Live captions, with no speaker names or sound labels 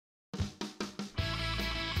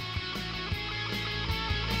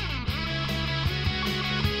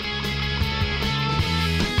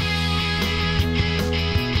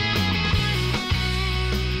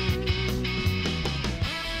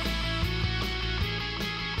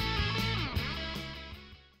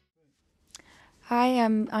Hi,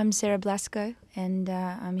 I'm Sarah Blasko, and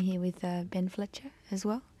I'm here with Ben Fletcher as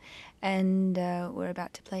well, and we're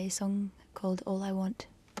about to play a song called All I Want.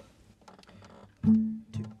 1,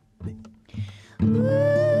 2, 3.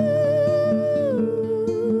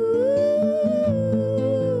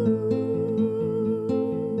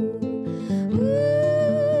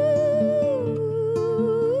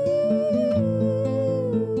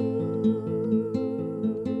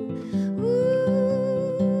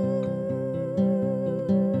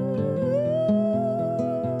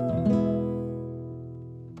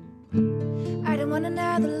 I don't want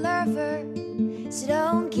another lover, so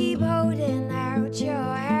don't keep holding out your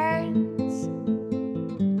hands.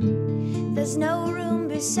 There's no room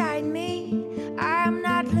beside me, I'm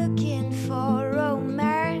not looking for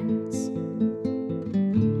romance.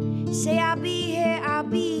 Say I'll be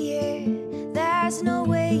here, there's no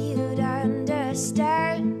way you'd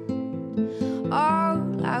understand.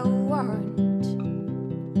 All I want,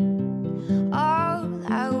 all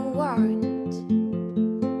I want,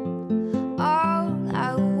 all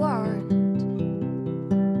I want,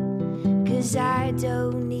 'cause I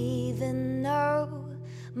don't even know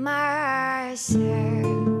myself.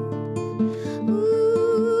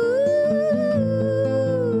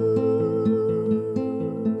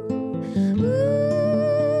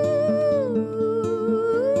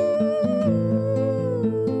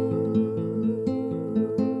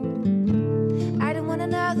 I don't want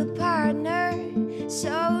another partner, so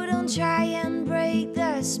don't try and break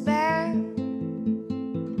the spell.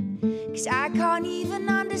 'Cause I can't even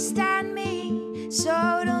understand me, so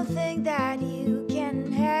don't think that you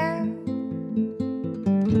can help.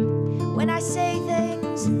 When I say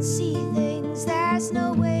things and see things, there's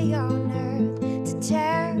no way on earth to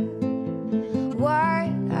tell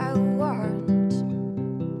what I want,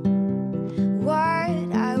 what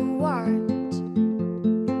I want,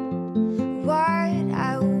 what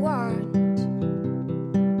I want,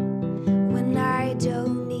 when I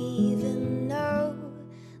don't even know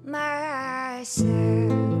myself.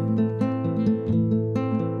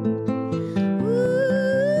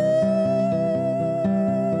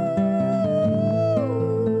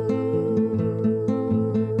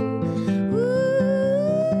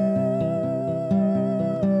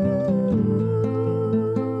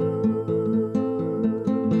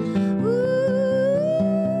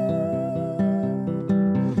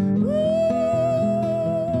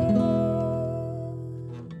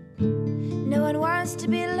 No one wants to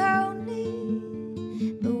be lonely,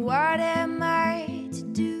 but what am I to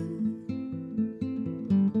do?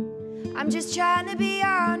 I'm just trying to be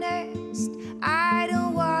honest, I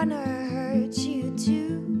don't wanna hurt you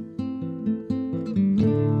too.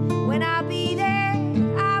 When I'll be there,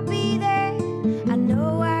 I'll be there. I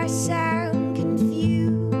know I sound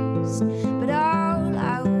confused, but all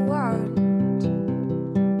I want,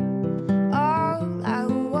 all I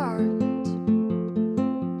want,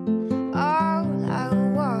 all I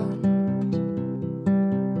want,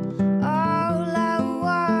 all I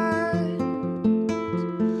want,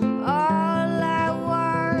 all I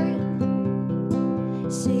want,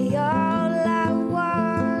 say all I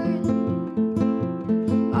want,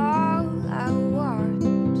 all I want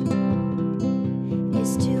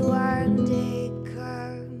is to one day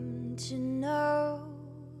come to know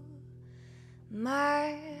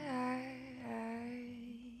myself.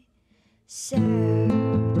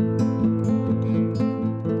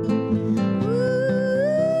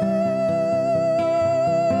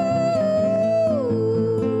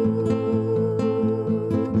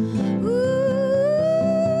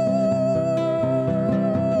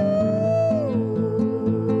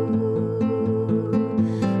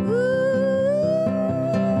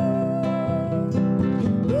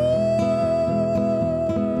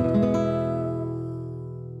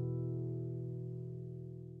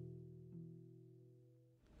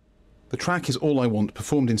 The track is All I Want,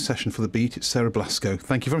 performed in session for The Beat. It's Sarah Blasko.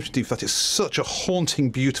 Thank you very much indeed for that. It's such a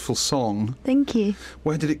haunting, beautiful song. Thank you.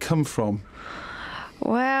 Where did it come from?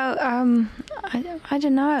 Well, I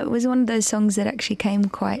don't know. It was one of those songs that actually came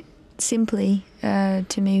quite simply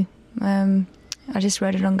to me. I just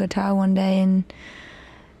wrote it on guitar one day, and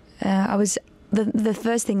I was the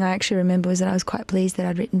first thing I actually remember was that I was quite pleased that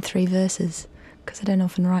I'd written 3 verses, because I don't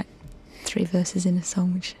often write 3 verses in a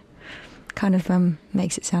song, which kind of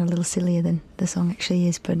makes it sound a little sillier than the song actually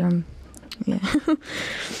is. But yeah.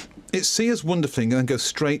 It sears wonderfully and then goes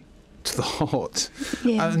straight to the heart.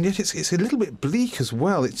 Yeah. And yet it's a little bit bleak as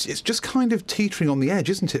well. It's just kind of teetering on the edge,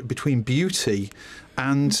 isn't it, between beauty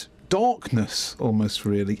and darkness almost,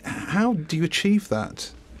 really. How do you achieve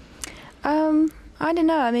that? I don't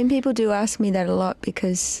know. I mean, people do ask me that a lot,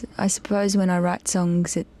 because I suppose when I write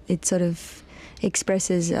songs, it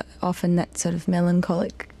expresses often that sort of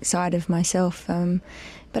melancholic side of myself.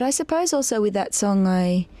 But I suppose also with that song,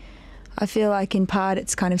 I feel like in part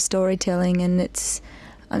it's kind of storytelling, and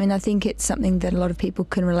I think it's something that a lot of people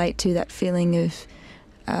can relate to, that feeling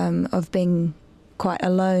of being quite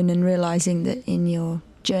alone and realising that in your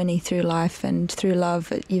journey through life and through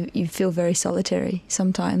love, you feel very solitary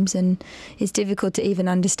sometimes, and it's difficult to even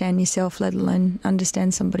understand yourself, let alone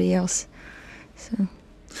understand somebody else. So.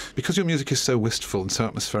 Because your music is so wistful and so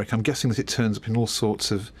atmospheric, I'm guessing that it turns up in all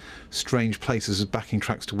sorts of strange places as backing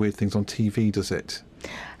tracks to weird things on TV, does it?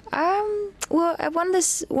 Well,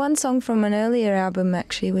 one song from an earlier album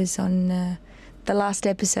actually was on the last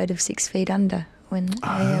episode of 6 Feet Under, which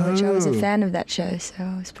I was a fan of that show, so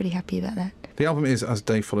I was pretty happy about that. The album is As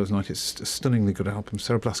Day Follows Night. It's a stunningly good album.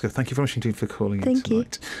 Sarah Blasko, thank you very much indeed for calling in tonight. Thank you.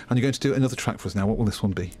 And you're going to do another track for us now. What will this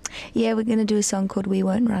one be? Yeah, we're going to do a song called We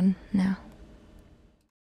Won't Run now.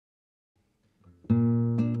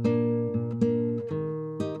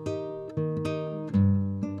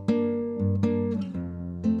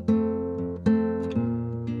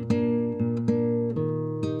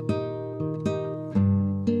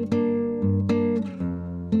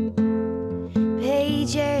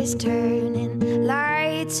 Pages turning,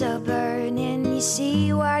 lights are burning. You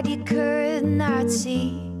see what you could not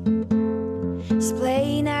see. It's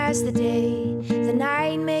plain as the day. The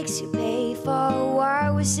night makes you pay for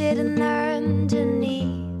what we're sitting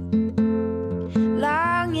underneath.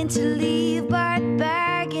 Longing to leave, but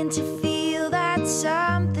begging to feel that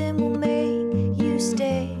something will make you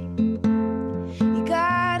stay. You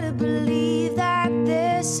gotta believe that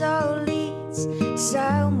this all leads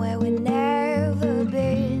somewhere we've never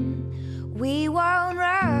been. We won't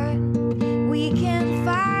run, we can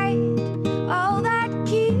fight. All that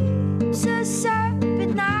keeps us up at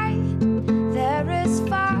night. There is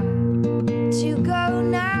far to go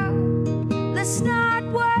now. Let's not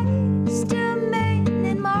waste a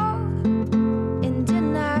minute more in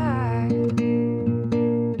denial.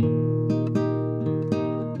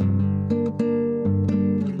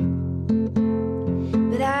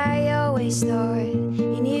 But I always thought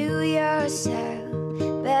you knew yourself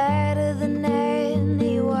better than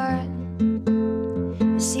anyone.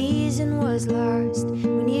 The season was lost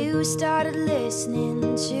when you started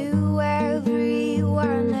listening to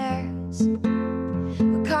everyone else.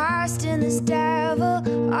 We're casting this devil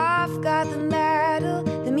off, got the metal,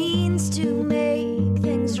 the means to make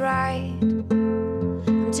things right.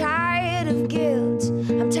 I'm tired of guilt,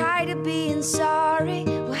 I'm tired of being sorry.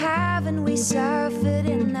 Well, haven't we suffered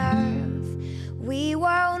enough? We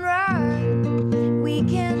won't run, we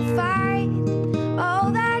can fight.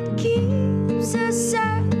 All that keeps us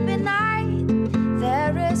up at night.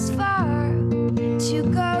 There is far to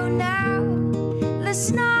go now.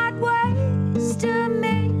 Let's not waste a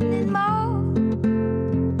minute more.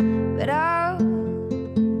 But oh,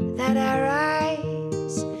 that our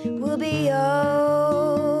eyes will be open.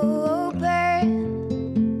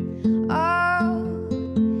 Oh,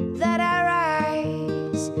 that our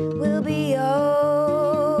eyes will be open.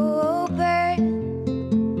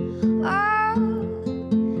 Oh,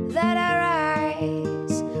 that our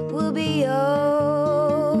eyes will be open.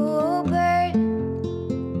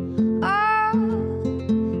 Oh,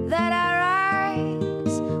 that our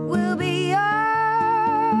eyes will be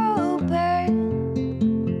open.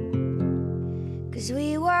 'Cause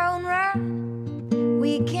we won't run,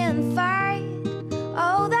 we can fight.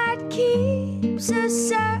 All that keeps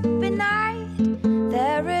us up at night.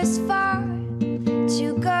 There is far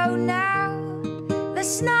to go now.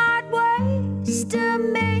 Let's not